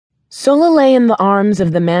Sola lay in the arms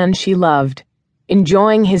of the man she loved,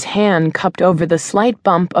 enjoying his hand cupped over the slight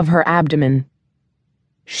bump of her abdomen.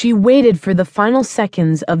 She waited for the final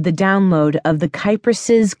seconds of the download of the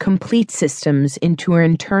Kypress's complete systems into her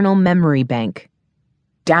internal memory bank.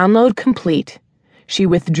 Download complete. She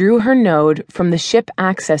withdrew her node from the ship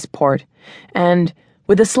access port and,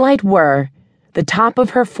 with a slight whir, the top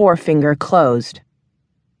of her forefinger closed.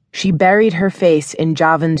 She buried her face in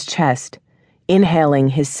Javan's chest, inhaling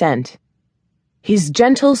his scent. His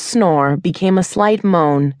gentle snore became a slight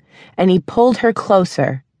moan, and he pulled her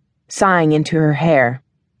closer, sighing into her hair.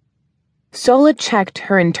 Sola checked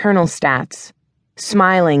her internal stats,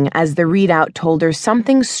 smiling as the readout told her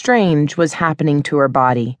something strange was happening to her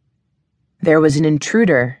body. There was an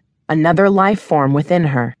intruder, another life form within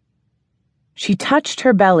her. She touched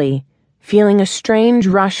her belly, feeling a strange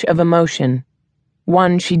rush of emotion,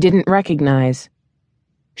 one she didn't recognize.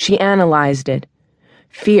 She analyzed it.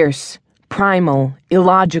 Fierce, primal,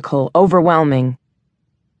 illogical, overwhelming.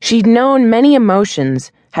 She'd known many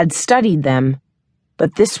emotions, had studied them,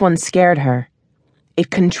 but this one scared her. It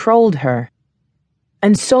controlled her.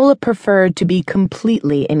 And Sola preferred to be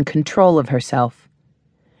completely in control of herself.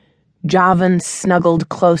 Javan snuggled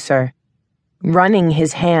closer, running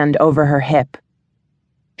his hand over her hip.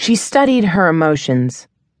 She studied her emotions.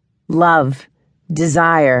 Love,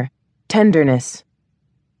 desire, tenderness.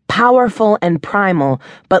 Powerful and primal,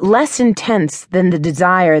 but less intense than the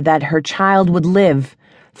desire that her child would live,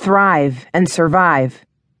 thrive, and survive.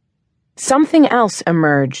 Something else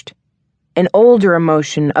emerged, an older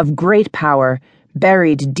emotion of great power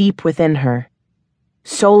buried deep within her.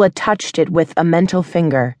 Sola touched it with a mental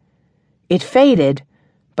finger. It faded,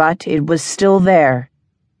 but it was still there.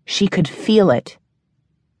 She could feel it.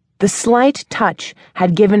 The slight touch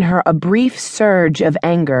had given her a brief surge of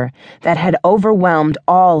anger that had overwhelmed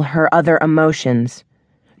all her other emotions.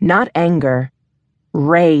 Not anger,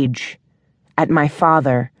 rage, at my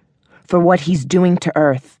father, for what he's doing to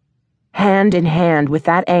Earth. Hand in hand with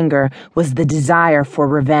that anger was the desire for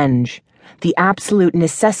revenge, the absolute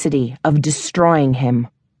necessity of destroying him.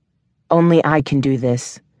 Only I can do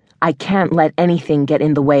this. I can't let anything get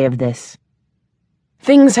in the way of this.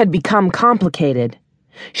 Things had become complicated.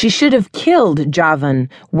 She should have killed Javan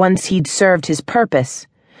once he'd served his purpose,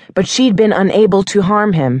 but she'd been unable to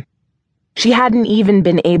harm him. She hadn't even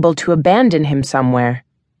been able to abandon him somewhere.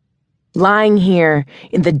 Lying here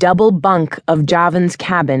in the double bunk of Javan's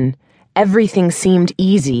cabin, everything seemed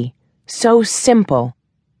easy, so simple.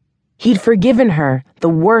 He'd forgiven her the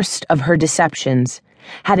worst of her deceptions,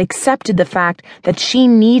 had accepted the fact that she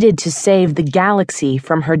needed to save the galaxy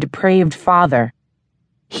from her depraved father.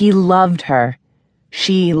 He loved her.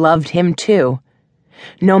 She loved him too,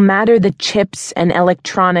 no matter the chips and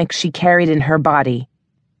electronics she carried in her body.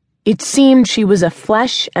 It seemed she was a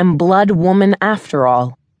flesh and blood woman after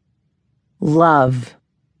all. Love.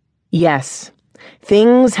 Yes,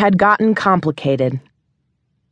 things had gotten complicated.